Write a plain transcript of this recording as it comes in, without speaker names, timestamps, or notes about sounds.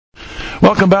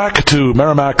Welcome back to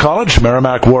Merrimack College.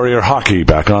 Merrimack Warrior Hockey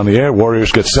back on the air.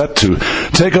 Warriors get set to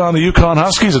take on the Yukon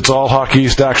Huskies. It's all Hockey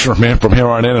East action from here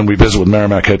on in, and we visit with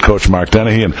Merrimack head coach Mark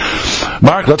Dennehy. And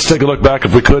Mark, let's take a look back,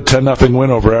 if we could. 10-0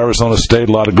 win over Arizona State.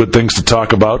 A lot of good things to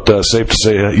talk about. Safe to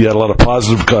say you had a lot of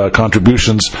positive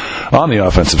contributions on the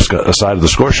offensive side of the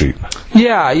score sheet.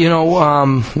 Yeah,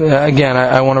 again,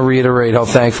 I want to reiterate how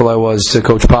thankful I was to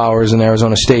Coach Powers and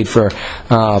Arizona State for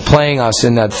playing us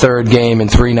in that third game in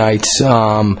 3 nights.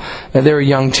 They're a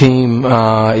young team,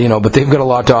 but they've got a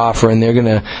lot to offer, and they're going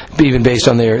to, even based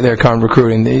on their current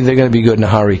recruiting, they're going to be good in a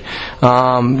hurry.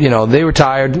 They were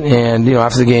tired, and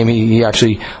after the game, he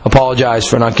actually apologized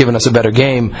for not giving us a better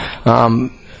game.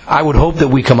 I would hope that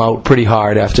we come out pretty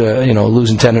hard after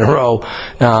losing 10 in a row.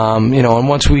 And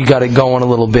once we got it going a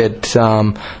little bit,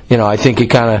 I think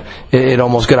it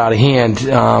almost got out of hand.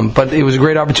 But it was a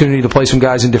great opportunity to play some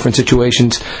guys in different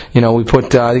situations. We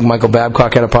put I think Michael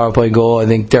Babcock had a power play goal. I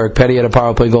think Derek Petty had a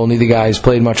power play goal. Neither guy has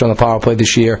played much on the power play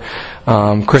this year.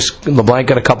 Chris LeBlanc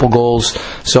got a couple goals.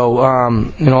 So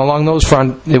along those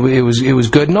front, it was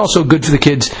good, and also good for the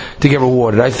kids to get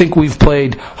rewarded. I think we've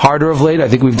played harder of late. I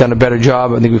think we've done a better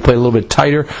job. I think we've played a little bit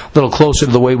tighter, a little closer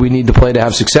to the way we need to play to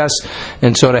have success.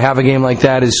 And so to have a game like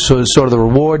that is sort of the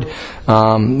reward.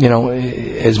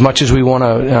 As much as we want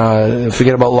to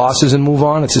forget about losses and move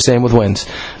on, it's the same with wins.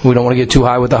 We don't want to get too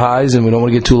high with the highs, and we don't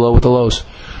want to get too low with the lows.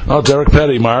 Well, Derek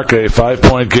Petty, Mark, a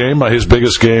 5-point game, his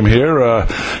biggest game here.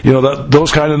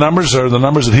 Those kind of numbers are the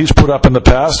numbers that he's put up in the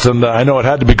past, and I know it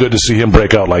had to be good to see him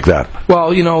break out like that. Well,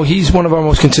 he's one of our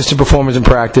most consistent performers in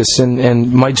practice,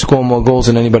 and might score more goals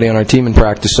than anybody on our team in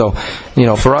practice. So,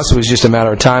 for us, it was just a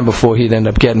matter of time before he'd end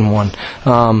up getting one.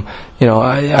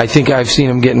 I think I've seen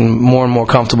him getting more and more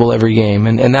comfortable every game,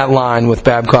 and that line with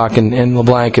Babcock and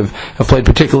LeBlanc have played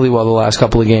particularly well the last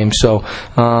couple of games. So,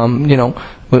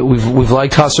 We've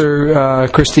liked Husser,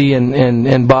 Christie,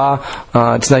 and Ba.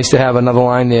 It's nice to have another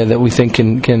line there that we think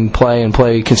can play and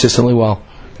play consistently well.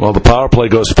 Well, the power play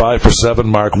goes 5 for 7,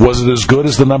 Mark. Was it as good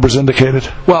as the numbers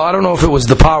indicated? Well, I don't know if it was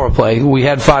the power play. We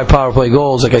had 5 power play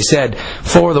goals. Like I said,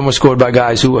 4 of them were scored by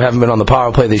guys who haven't been on the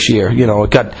power play this year.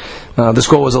 The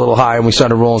score was a little high, and we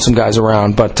started rolling some guys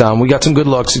around. But we got some good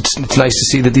looks. It's nice to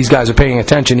see that these guys are paying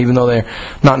attention, even though they're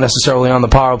not necessarily on the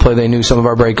power play. They knew some of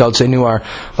our breakouts. They knew our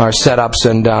setups,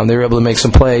 and they were able to make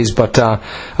some plays. But,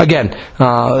 again,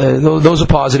 those are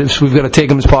positives. We've got to take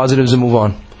them as positives and move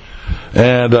on.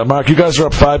 And, Mark, you guys are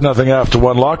up 5-0 after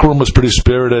one. Locker room was pretty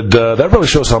spirited. That really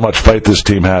shows how much fight this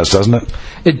team has, doesn't it?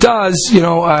 It does.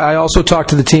 I also talked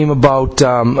to the team about,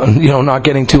 not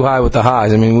getting too high with the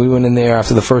highs. I mean, we went in there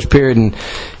after the first period, and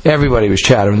everybody was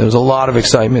chattering. There was a lot of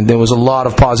excitement. There was a lot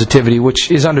of positivity,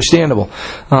 which is understandable.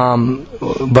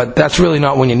 But that's really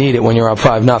not when you need it, when you're up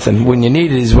 5-0. When you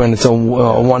need it is when it's a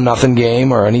 1-0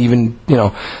 game or an even,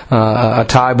 a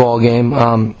tie ball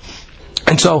game.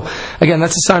 And so, again,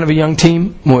 that's a sign of a young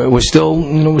team. We're still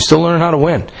learning how to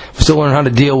win. We're still learning how to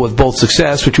deal with both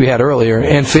success, which we had earlier,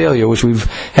 and failure, which we've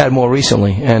had more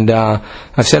recently. And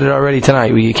I've said it already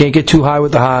tonight. You can't get too high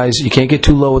with the highs. You can't get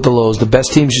too low with the lows. The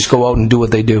best teams just go out and do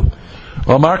what they do.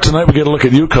 Well, Mark, tonight we get a look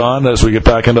at Yukon as we get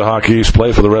back into Hockey East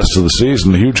play for the rest of the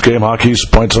season. A huge game, Hockey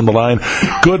East, points on the line.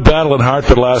 Good battle in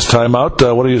Hartford last time out.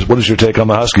 What is your take on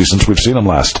the Huskies since we've seen them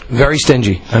last? Very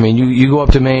stingy. I mean, you go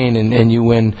up to Maine and you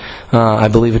win, I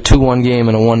believe, a 2-1 game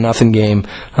and a 1-0 game.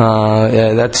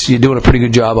 You're doing a pretty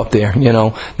good job up there.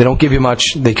 They don't give you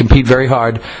much. They compete very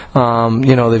hard.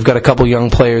 They've got a couple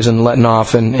young players in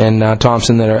Letinoff and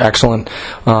Thompson that are excellent.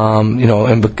 And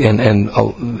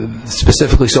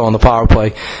specifically so on the power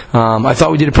play. I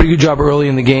thought we did a pretty good job early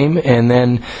in the game, and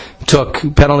then took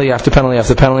penalty after penalty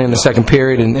after penalty in the second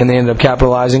period, and they ended up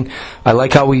capitalizing. I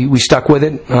like how we stuck with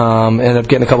it. Ended up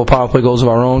getting a couple power play goals of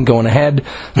our own, going ahead.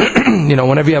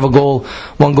 Whenever you have a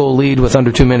 1-goal lead with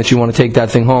under 2 minutes, you want to take that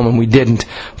thing home, and we didn't.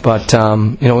 But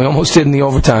we almost did in the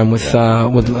overtime with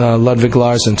Ludwig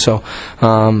Larsen. So,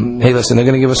 hey, listen, they're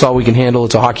going to give us all we can handle.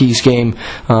 It's a Hockey East game.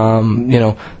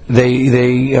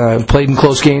 They played in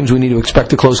close games. We need to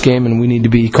expect a close game, and we need to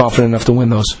be confident enough to win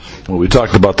those. Well, we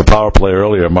talked about the power play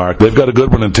earlier, Mark. They've got a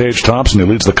good one in Tage Thompson. He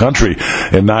leads the country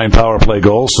in 9 power play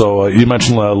goals. So you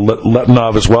mentioned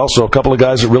Letinov as well. So a couple of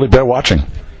guys that really bear watching.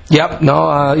 Yep. No,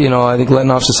 I think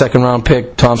Letinoff's a second-round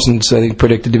pick. Thompson's, I think,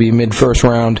 predicted to be mid-first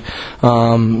round.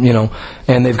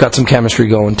 And they've got some chemistry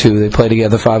going, too. They play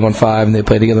together 5-on-5, and they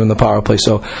play together in the power play.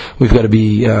 So we've got to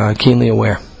be keenly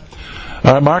aware.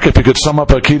 All right, Mark, if you could sum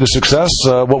up a key to success,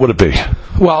 what would it be?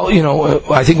 Well,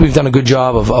 I think we've done a good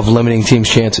job of limiting teams'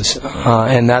 chances,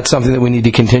 and that's something that we need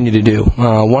to continue to do.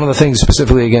 One of the things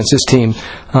specifically against this team,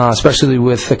 especially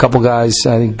with a couple guys,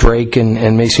 I think Drake and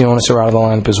Macionis are out of the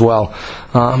lineup as well,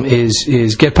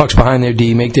 is get pucks behind their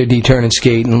D, make their D turn and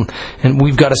skate, and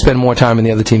we've got to spend more time in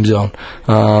the other team's zone.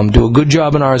 Do a good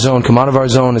job in our zone, come out of our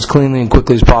zone as cleanly and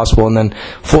quickly as possible, and then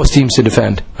force teams to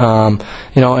defend. Again,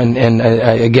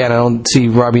 I don't see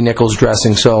Robbie Nichols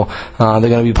dressing, so they're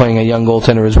going to be playing a young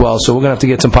goaltender as well. So we're going to have to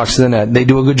get some pucks to the net. They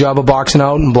do a good job of boxing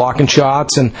out and blocking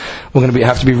shots, and we're going to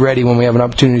have to be ready when we have an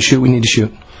opportunity to shoot. We need to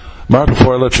shoot. Mark,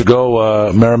 before I let you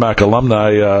go, Merrimack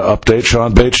alumni update.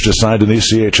 Sean Bates just signed an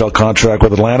ECHL contract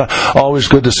with Atlanta. Always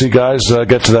good to see guys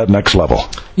get to that next level.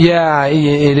 Yeah,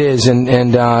 it is. And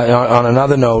on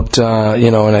another note,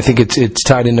 and I think it's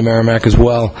tied into Merrimack as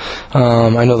well.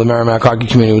 I know the Merrimack hockey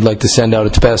community would like to send out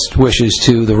its best wishes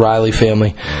to the Riley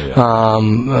family. Oh,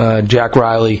 yeah. Jack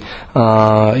Riley,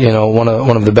 one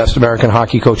of the best American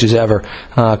hockey coaches ever.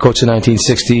 Coached the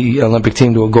 1960 Olympic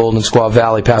team to a gold in Squaw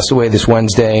Valley. Passed away this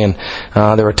Wednesday, and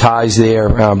there were ties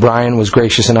there. Brian was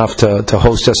gracious enough to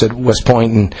host us at West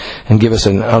Point and give us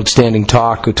an outstanding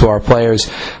talk to our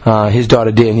players. His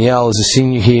daughter Danielle is a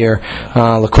senior here,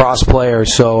 lacrosse player,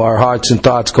 so our hearts and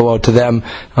thoughts go out to them,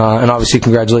 and obviously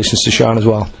congratulations to Sean as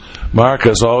well. Mark,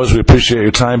 as always, we appreciate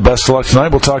your time. Best of luck tonight.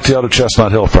 We'll talk to you out at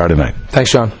Chestnut Hill Friday night.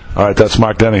 Thanks, Sean. All right, that's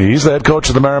Mark Dennehy. He's the head coach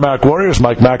of the Merrimack Warriors.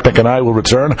 Mike Macknick and I will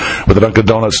return with the Dunkin'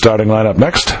 Donuts starting lineup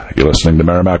next. You're listening to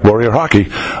Merrimack Warrior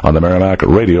Hockey on the Merrimack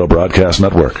Radio Broadcast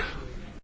Network.